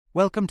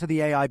Welcome to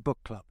the AI Book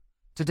Club.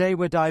 Today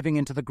we're diving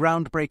into the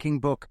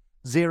groundbreaking book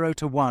 0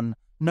 to 1,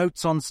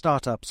 Notes on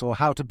Startups or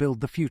How to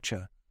Build the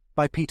Future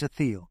by Peter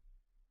Thiel.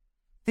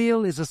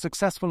 Thiel is a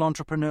successful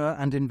entrepreneur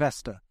and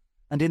investor,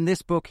 and in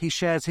this book he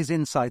shares his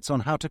insights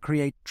on how to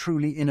create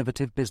truly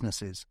innovative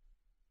businesses.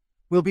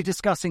 We'll be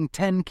discussing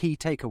 10 key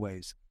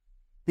takeaways.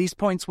 These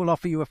points will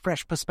offer you a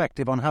fresh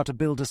perspective on how to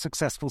build a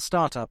successful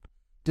startup,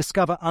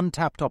 discover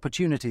untapped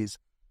opportunities,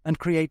 and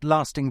create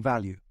lasting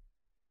value.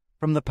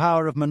 From the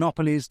power of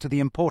monopolies to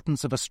the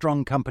importance of a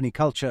strong company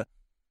culture,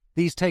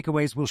 these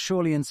takeaways will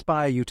surely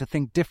inspire you to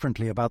think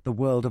differently about the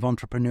world of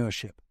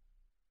entrepreneurship.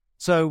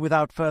 So,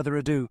 without further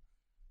ado,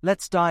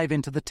 let's dive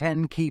into the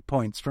 10 key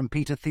points from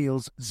Peter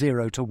Thiel's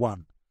 0 to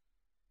 1.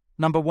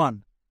 Number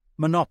 1.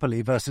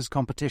 Monopoly versus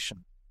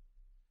competition.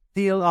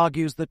 Thiel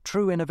argues that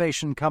true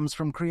innovation comes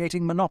from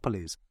creating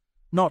monopolies,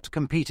 not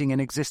competing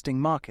in existing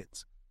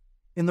markets.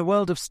 In the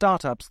world of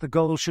startups, the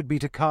goal should be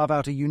to carve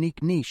out a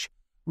unique niche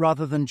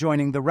rather than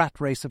joining the rat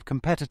race of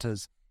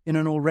competitors in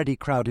an already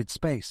crowded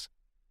space.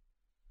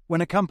 When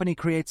a company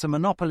creates a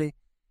monopoly,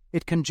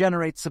 it can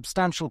generate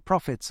substantial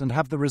profits and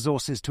have the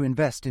resources to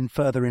invest in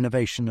further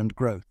innovation and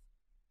growth.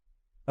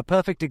 A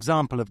perfect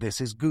example of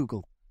this is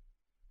Google.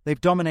 They've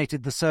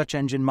dominated the search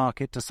engine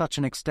market to such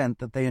an extent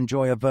that they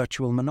enjoy a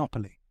virtual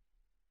monopoly.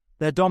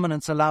 Their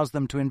dominance allows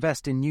them to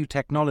invest in new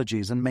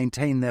technologies and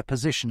maintain their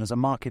position as a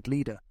market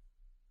leader.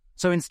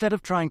 So instead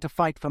of trying to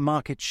fight for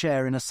market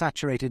share in a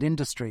saturated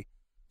industry,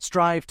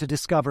 strive to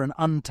discover an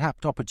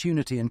untapped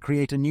opportunity and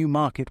create a new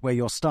market where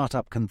your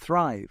startup can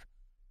thrive.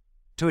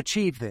 To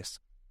achieve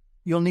this,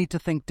 you'll need to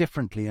think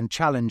differently and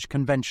challenge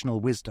conventional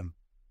wisdom.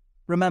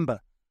 Remember,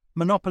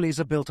 monopolies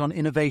are built on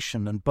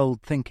innovation and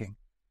bold thinking.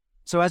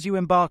 So as you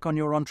embark on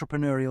your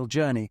entrepreneurial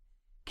journey,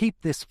 keep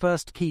this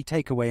first key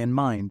takeaway in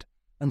mind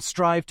and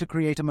strive to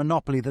create a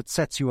monopoly that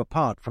sets you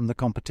apart from the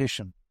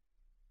competition.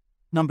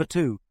 Number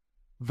 2.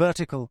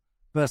 Vertical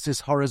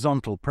versus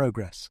horizontal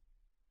progress.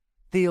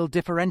 Thiel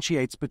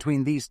differentiates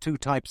between these two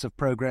types of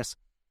progress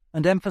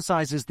and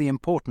emphasizes the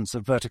importance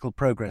of vertical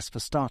progress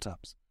for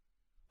startups.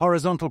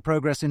 Horizontal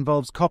progress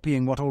involves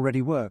copying what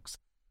already works,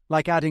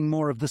 like adding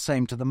more of the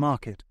same to the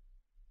market.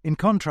 In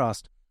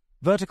contrast,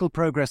 vertical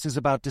progress is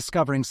about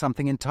discovering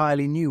something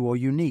entirely new or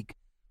unique,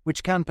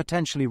 which can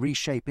potentially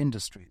reshape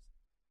industries.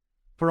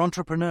 For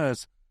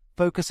entrepreneurs,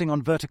 focusing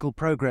on vertical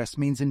progress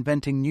means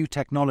inventing new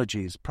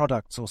technologies,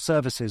 products, or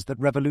services that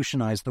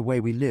revolutionize the way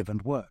we live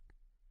and work.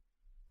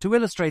 To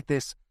illustrate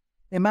this,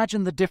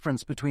 imagine the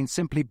difference between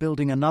simply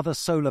building another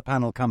solar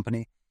panel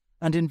company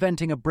and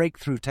inventing a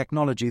breakthrough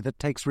technology that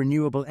takes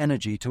renewable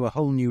energy to a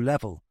whole new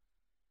level.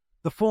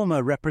 The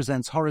former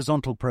represents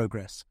horizontal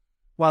progress,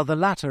 while the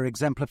latter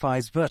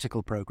exemplifies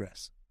vertical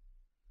progress.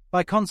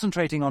 By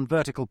concentrating on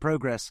vertical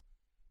progress,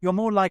 you're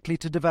more likely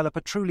to develop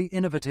a truly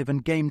innovative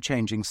and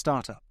game-changing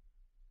startup.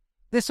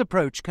 This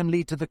approach can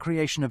lead to the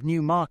creation of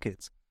new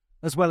markets,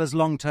 as well as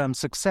long-term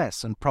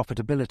success and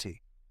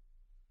profitability.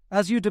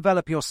 As you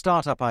develop your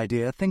startup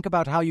idea, think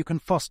about how you can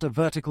foster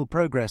vertical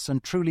progress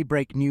and truly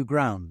break new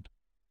ground.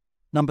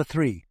 Number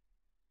 3.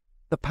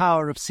 The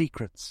power of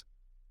secrets.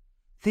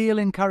 Thiel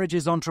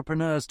encourages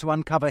entrepreneurs to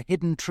uncover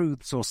hidden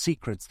truths or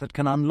secrets that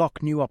can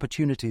unlock new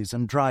opportunities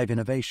and drive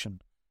innovation.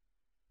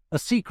 A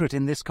secret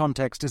in this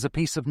context is a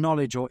piece of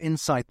knowledge or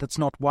insight that's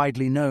not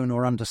widely known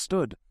or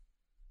understood,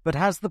 but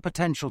has the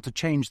potential to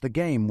change the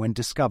game when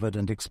discovered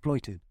and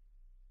exploited.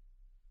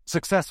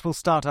 Successful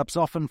startups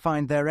often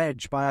find their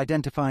edge by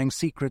identifying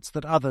secrets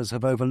that others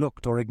have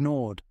overlooked or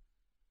ignored.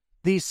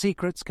 These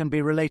secrets can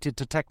be related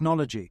to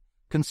technology,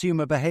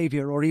 consumer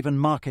behavior, or even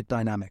market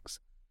dynamics.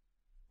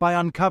 By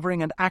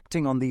uncovering and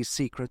acting on these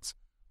secrets,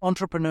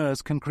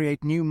 entrepreneurs can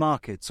create new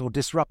markets or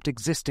disrupt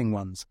existing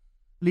ones,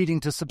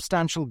 leading to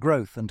substantial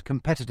growth and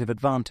competitive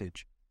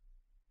advantage.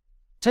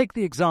 Take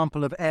the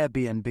example of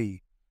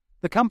Airbnb.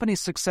 The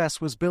company's success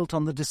was built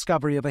on the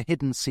discovery of a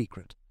hidden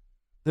secret: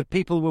 that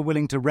people were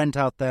willing to rent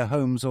out their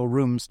homes or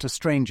rooms to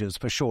strangers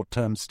for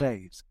short-term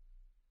stays.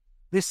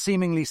 This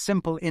seemingly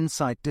simple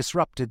insight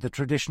disrupted the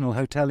traditional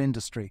hotel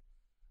industry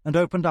and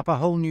opened up a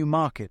whole new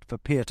market for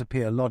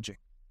peer-to-peer lodging.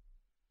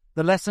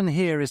 The lesson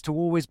here is to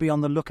always be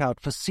on the lookout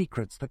for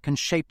secrets that can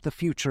shape the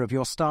future of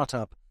your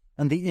startup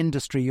and the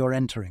industry you're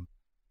entering.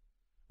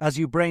 As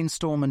you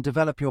brainstorm and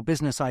develop your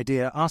business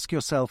idea, ask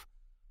yourself,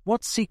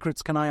 what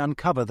secrets can I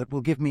uncover that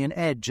will give me an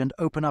edge and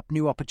open up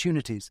new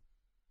opportunities?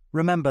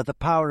 Remember, the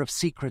power of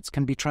secrets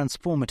can be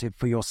transformative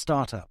for your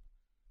startup.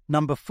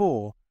 Number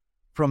 4,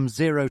 from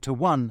 0 to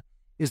 1,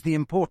 is the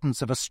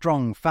importance of a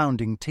strong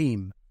founding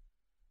team.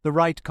 The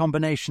right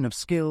combination of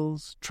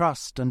skills,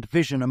 trust, and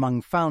vision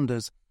among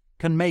founders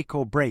can make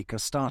or break a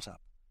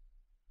startup.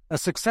 A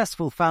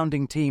successful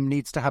founding team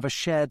needs to have a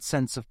shared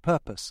sense of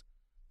purpose,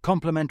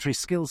 complementary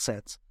skill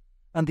sets,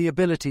 and the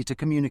ability to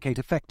communicate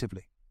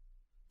effectively.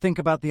 Think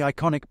about the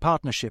iconic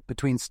partnership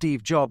between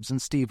Steve Jobs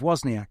and Steve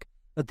Wozniak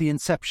at the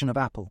inception of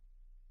Apple.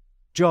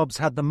 Jobs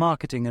had the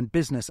marketing and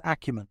business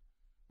acumen,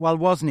 while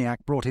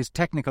Wozniak brought his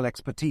technical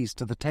expertise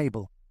to the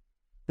table.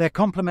 Their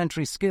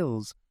complementary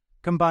skills,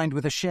 combined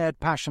with a shared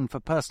passion for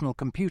personal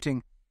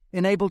computing,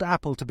 enabled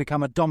Apple to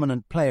become a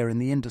dominant player in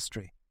the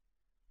industry.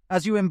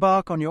 As you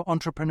embark on your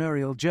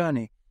entrepreneurial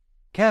journey,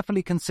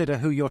 carefully consider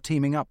who you're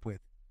teaming up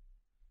with.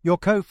 Your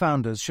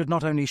co-founders should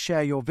not only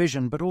share your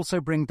vision but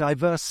also bring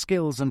diverse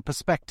skills and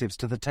perspectives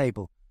to the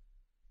table.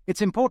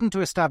 It's important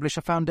to establish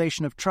a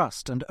foundation of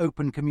trust and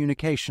open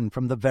communication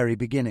from the very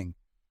beginning.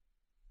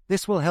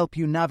 This will help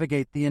you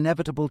navigate the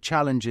inevitable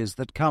challenges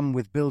that come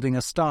with building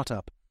a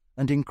startup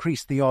and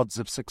increase the odds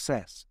of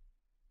success.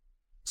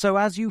 So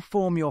as you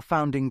form your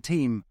founding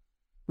team,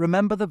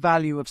 remember the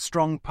value of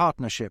strong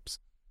partnerships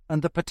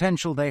and the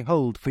potential they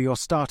hold for your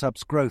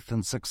startup's growth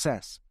and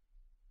success.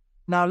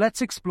 Now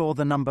let's explore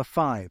the number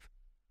 5,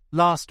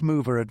 last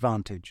mover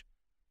advantage.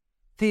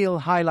 Thiel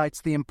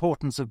highlights the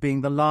importance of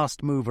being the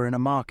last mover in a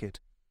market,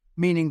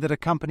 meaning that a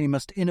company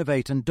must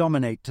innovate and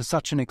dominate to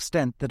such an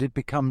extent that it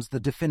becomes the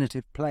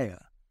definitive player.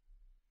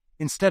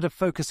 Instead of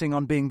focusing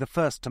on being the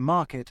first to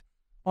market,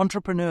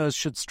 entrepreneurs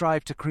should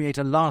strive to create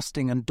a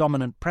lasting and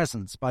dominant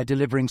presence by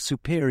delivering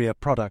superior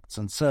products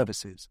and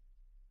services.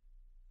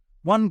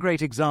 One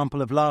great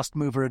example of last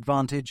mover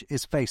advantage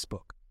is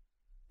Facebook.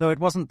 Though it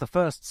wasn't the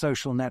first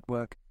social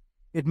network,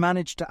 it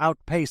managed to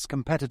outpace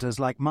competitors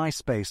like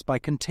MySpace by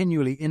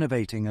continually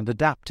innovating and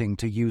adapting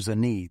to user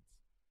needs.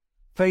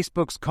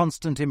 Facebook's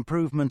constant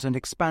improvement and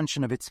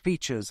expansion of its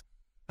features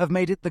have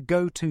made it the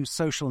go-to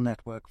social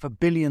network for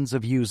billions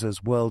of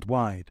users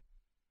worldwide.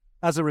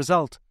 As a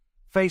result,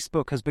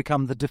 Facebook has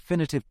become the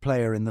definitive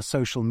player in the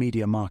social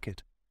media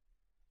market.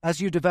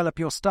 As you develop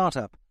your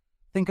startup,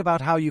 think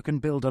about how you can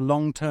build a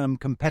long-term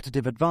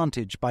competitive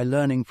advantage by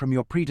learning from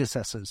your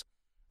predecessors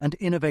and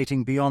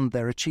innovating beyond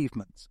their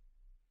achievements.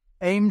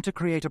 Aim to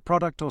create a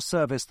product or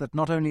service that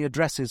not only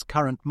addresses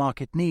current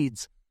market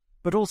needs,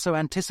 but also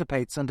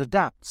anticipates and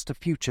adapts to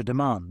future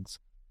demands.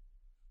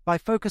 By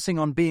focusing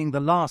on being the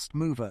last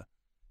mover,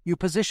 you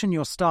position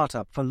your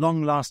startup for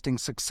long-lasting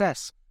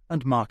success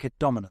and market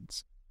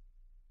dominance.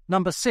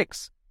 Number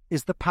 6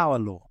 is the power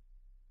law.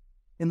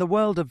 In the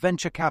world of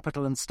venture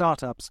capital and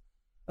startups,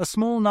 a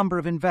small number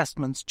of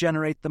investments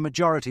generate the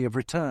majority of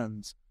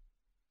returns.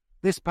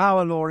 This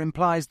power law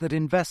implies that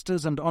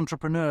investors and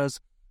entrepreneurs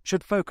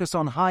should focus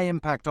on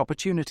high-impact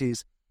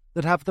opportunities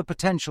that have the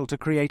potential to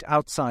create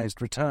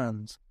outsized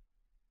returns.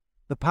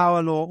 The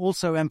power law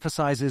also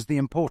emphasizes the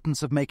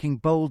importance of making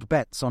bold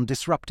bets on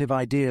disruptive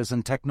ideas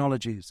and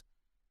technologies.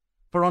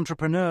 For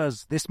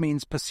entrepreneurs, this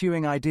means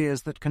pursuing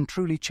ideas that can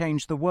truly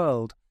change the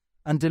world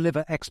and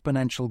deliver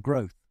exponential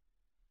growth.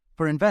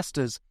 For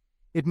investors,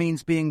 it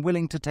means being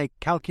willing to take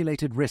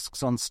calculated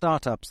risks on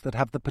startups that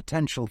have the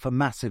potential for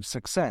massive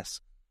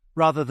success,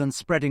 rather than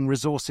spreading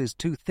resources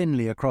too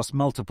thinly across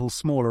multiple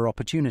smaller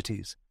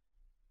opportunities.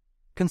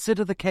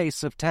 Consider the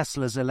case of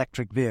Tesla's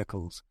electric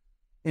vehicles.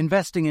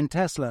 Investing in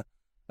Tesla,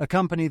 a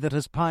company that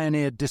has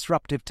pioneered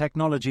disruptive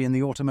technology in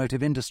the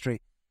automotive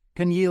industry,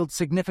 can yield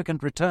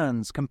significant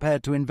returns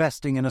compared to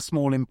investing in a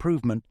small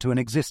improvement to an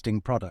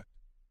existing product.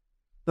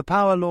 The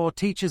power law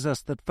teaches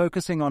us that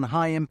focusing on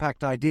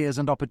high-impact ideas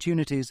and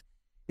opportunities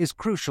is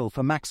crucial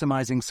for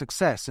maximizing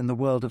success in the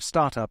world of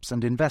startups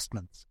and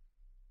investments.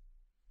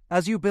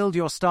 As you build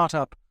your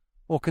startup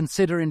or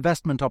consider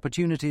investment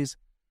opportunities,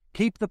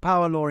 keep the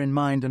power law in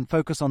mind and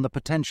focus on the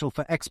potential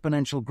for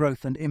exponential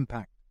growth and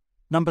impact.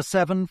 Number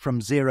 7,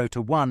 from 0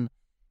 to 1,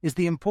 is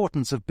the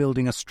importance of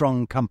building a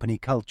strong company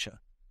culture.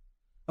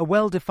 A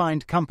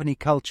well-defined company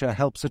culture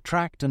helps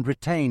attract and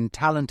retain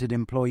talented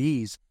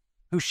employees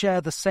who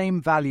share the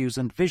same values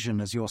and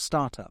vision as your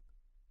startup.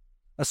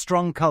 A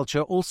strong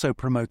culture also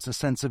promotes a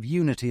sense of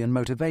unity and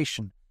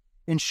motivation,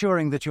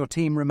 ensuring that your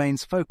team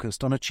remains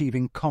focused on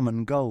achieving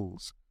common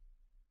goals.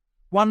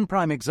 One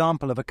prime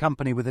example of a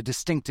company with a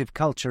distinctive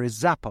culture is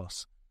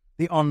Zappos,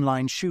 the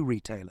online shoe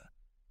retailer.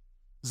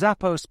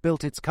 Zappos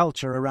built its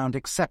culture around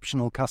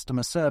exceptional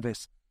customer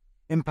service,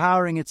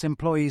 empowering its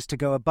employees to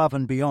go above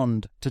and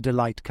beyond to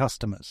delight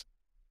customers.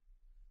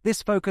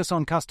 This focus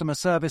on customer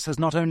service has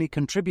not only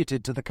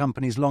contributed to the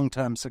company's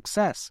long-term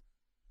success,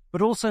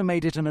 but also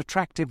made it an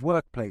attractive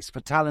workplace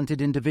for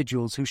talented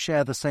individuals who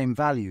share the same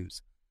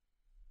values.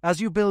 As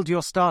you build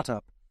your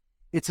startup,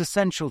 it's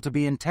essential to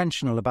be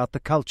intentional about the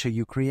culture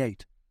you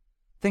create.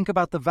 Think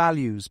about the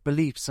values,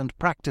 beliefs, and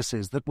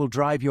practices that will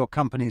drive your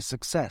company's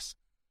success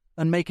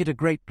and make it a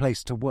great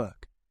place to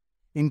work.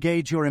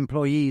 Engage your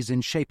employees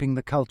in shaping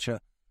the culture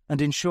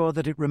and ensure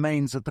that it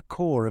remains at the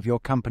core of your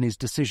company's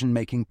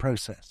decision-making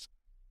process.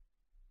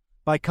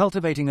 By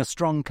cultivating a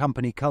strong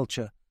company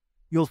culture,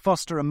 you'll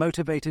foster a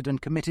motivated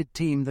and committed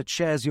team that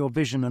shares your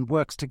vision and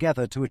works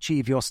together to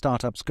achieve your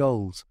startup's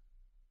goals.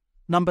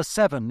 Number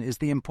 7 is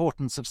the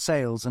importance of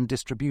sales and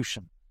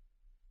distribution.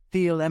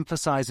 Thiel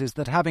emphasizes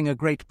that having a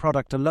great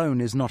product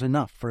alone is not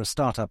enough for a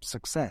startup's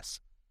success.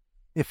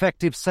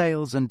 Effective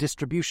sales and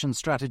distribution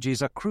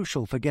strategies are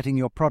crucial for getting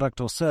your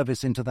product or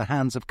service into the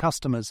hands of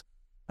customers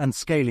and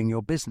scaling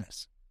your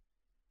business.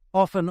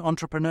 Often,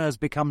 entrepreneurs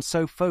become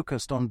so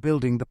focused on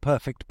building the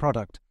perfect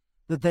product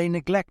that they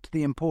neglect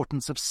the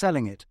importance of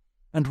selling it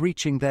and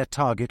reaching their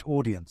target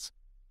audience.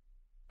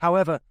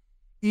 However,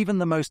 even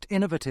the most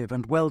innovative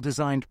and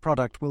well-designed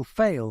product will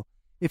fail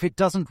if it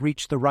doesn't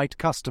reach the right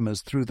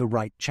customers through the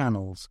right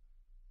channels.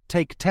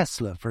 Take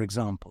Tesla, for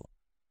example.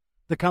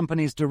 The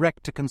company's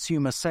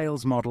direct-to-consumer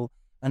sales model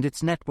and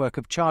its network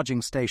of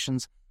charging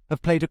stations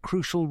have played a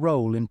crucial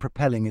role in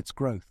propelling its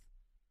growth.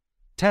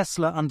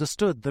 Tesla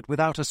understood that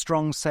without a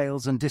strong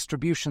sales and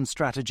distribution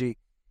strategy,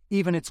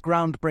 even its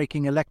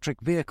groundbreaking electric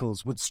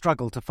vehicles would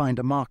struggle to find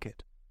a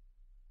market.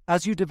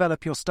 As you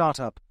develop your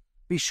startup,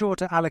 be sure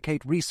to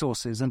allocate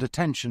resources and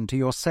attention to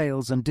your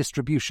sales and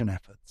distribution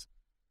efforts.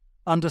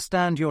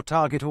 Understand your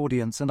target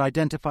audience and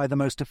identify the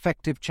most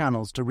effective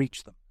channels to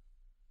reach them.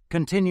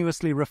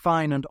 Continuously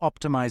refine and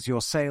optimize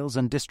your sales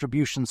and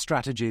distribution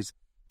strategies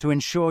to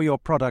ensure your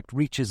product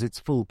reaches its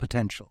full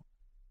potential.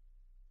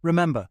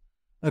 Remember,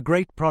 a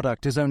great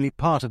product is only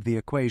part of the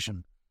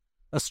equation.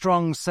 A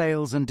strong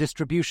sales and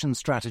distribution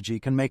strategy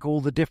can make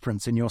all the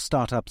difference in your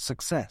startup's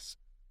success.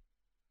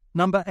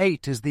 Number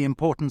 8 is the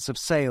importance of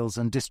sales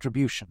and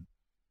distribution.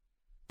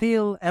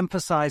 Thiel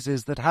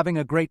emphasizes that having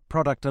a great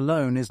product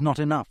alone is not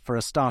enough for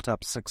a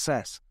startup's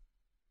success.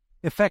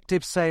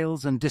 Effective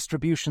sales and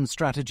distribution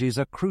strategies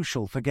are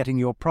crucial for getting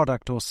your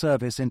product or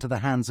service into the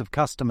hands of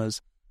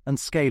customers and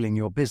scaling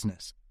your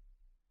business.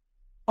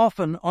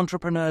 Often,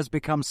 entrepreneurs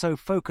become so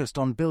focused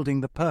on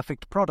building the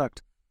perfect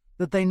product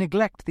that they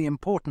neglect the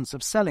importance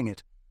of selling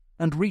it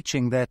and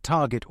reaching their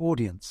target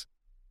audience.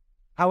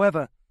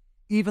 However,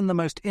 even the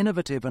most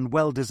innovative and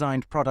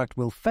well-designed product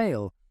will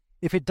fail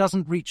if it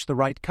doesn't reach the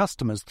right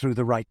customers through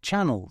the right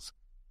channels.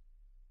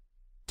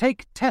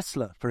 Take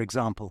Tesla, for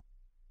example.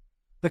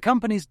 The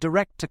company's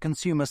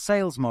direct-to-consumer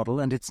sales model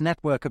and its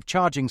network of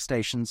charging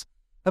stations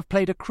have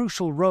played a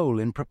crucial role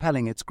in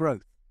propelling its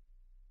growth.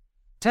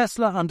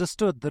 Tesla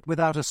understood that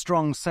without a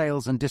strong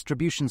sales and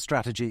distribution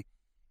strategy,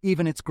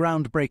 even its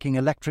groundbreaking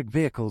electric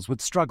vehicles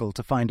would struggle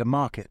to find a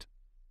market.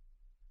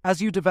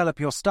 As you develop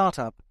your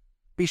startup,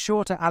 be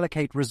sure to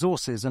allocate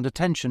resources and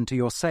attention to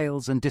your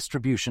sales and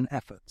distribution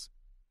efforts.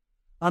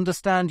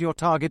 Understand your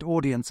target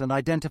audience and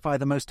identify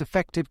the most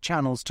effective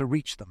channels to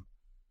reach them.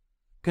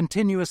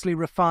 Continuously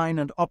refine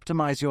and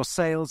optimize your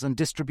sales and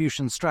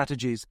distribution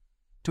strategies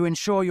to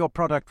ensure your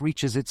product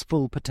reaches its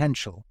full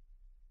potential.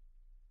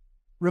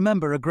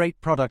 Remember, a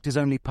great product is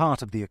only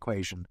part of the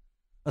equation.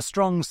 A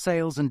strong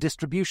sales and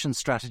distribution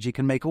strategy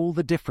can make all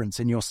the difference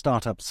in your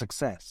startup's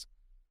success.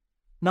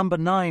 Number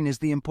 9 is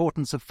the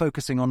importance of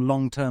focusing on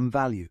long-term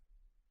value.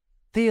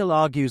 Thiel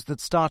argues that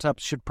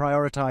startups should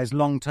prioritize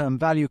long-term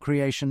value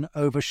creation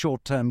over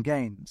short-term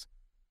gains.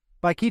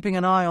 By keeping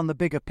an eye on the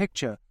bigger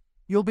picture,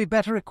 you'll be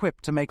better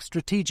equipped to make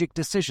strategic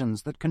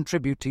decisions that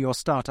contribute to your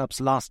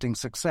startup's lasting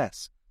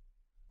success.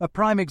 A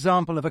prime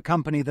example of a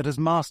company that has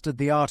mastered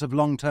the art of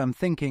long-term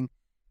thinking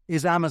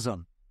is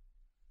Amazon.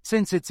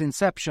 Since its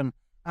inception,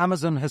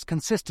 Amazon has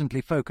consistently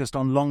focused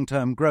on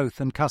long-term growth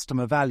and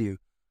customer value,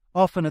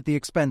 often at the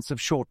expense of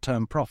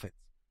short-term profits.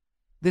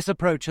 This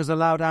approach has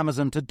allowed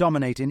Amazon to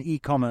dominate in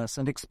e-commerce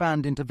and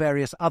expand into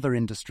various other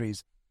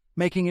industries,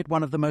 making it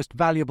one of the most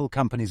valuable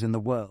companies in the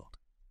world.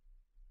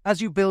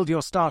 As you build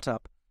your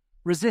startup,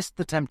 resist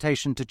the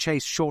temptation to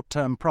chase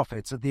short-term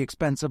profits at the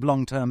expense of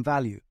long-term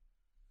value.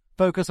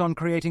 Focus on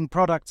creating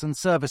products and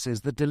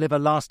services that deliver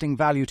lasting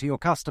value to your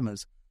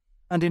customers,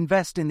 and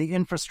invest in the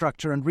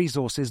infrastructure and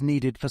resources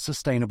needed for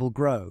sustainable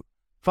growth.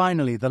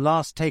 Finally, the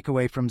last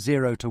takeaway from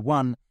 0 to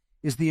 1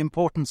 is the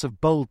importance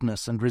of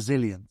boldness and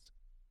resilience.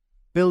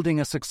 Building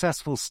a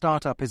successful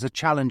startup is a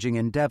challenging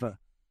endeavor,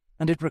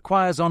 and it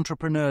requires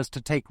entrepreneurs to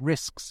take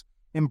risks,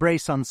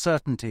 embrace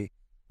uncertainty,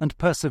 and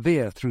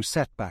persevere through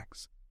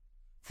setbacks.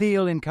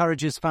 Thiel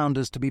encourages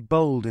founders to be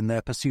bold in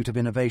their pursuit of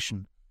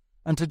innovation,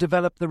 and to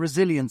develop the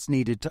resilience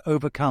needed to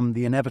overcome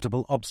the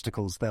inevitable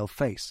obstacles they'll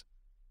face.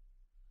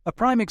 A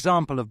prime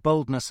example of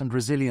boldness and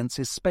resilience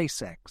is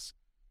SpaceX,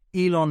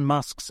 Elon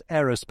Musk's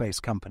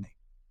aerospace company.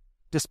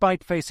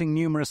 Despite facing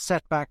numerous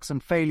setbacks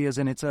and failures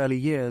in its early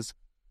years,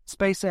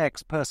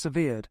 SpaceX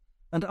persevered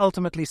and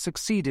ultimately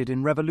succeeded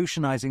in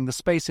revolutionizing the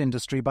space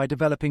industry by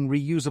developing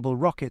reusable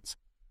rockets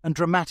and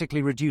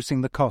dramatically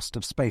reducing the cost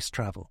of space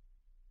travel.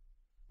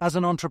 As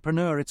an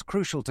entrepreneur, it's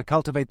crucial to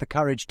cultivate the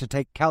courage to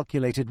take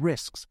calculated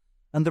risks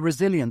and the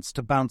resilience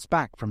to bounce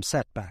back from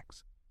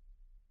setbacks.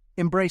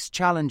 Embrace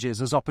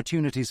challenges as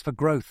opportunities for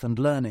growth and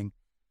learning,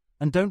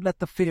 and don't let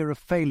the fear of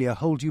failure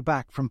hold you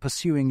back from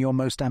pursuing your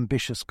most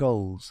ambitious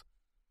goals.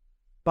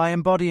 By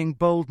embodying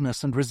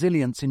boldness and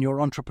resilience in your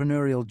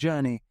entrepreneurial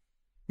journey,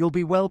 you'll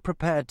be well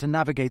prepared to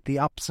navigate the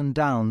ups and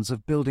downs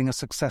of building a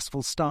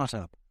successful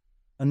startup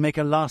and make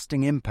a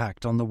lasting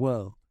impact on the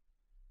world.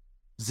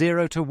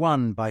 0 to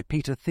 1 by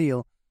Peter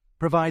Thiel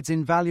provides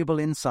invaluable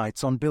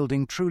insights on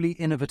building truly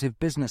innovative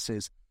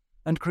businesses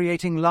and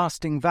creating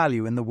lasting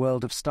value in the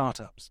world of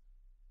startups.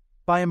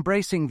 By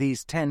embracing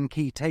these 10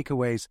 key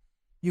takeaways,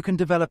 you can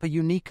develop a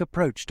unique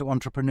approach to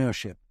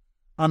entrepreneurship,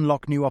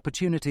 unlock new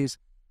opportunities,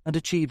 and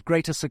achieve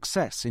greater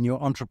success in your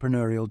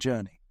entrepreneurial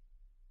journey.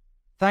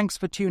 Thanks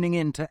for tuning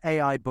in to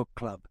AI Book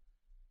Club.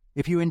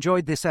 If you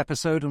enjoyed this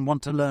episode and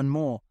want to learn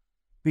more,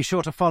 be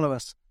sure to follow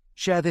us,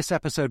 share this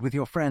episode with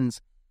your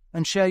friends,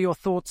 and share your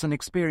thoughts and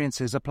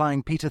experiences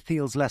applying Peter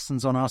Thiel's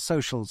lessons on our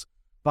socials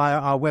via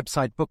our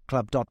website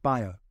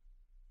bookclub.bio.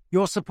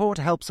 Your support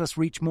helps us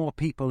reach more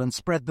people and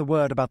spread the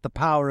word about the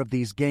power of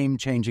these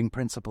game-changing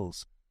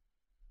principles.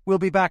 We'll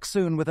be back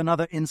soon with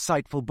another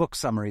insightful book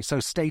summary, so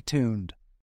stay tuned.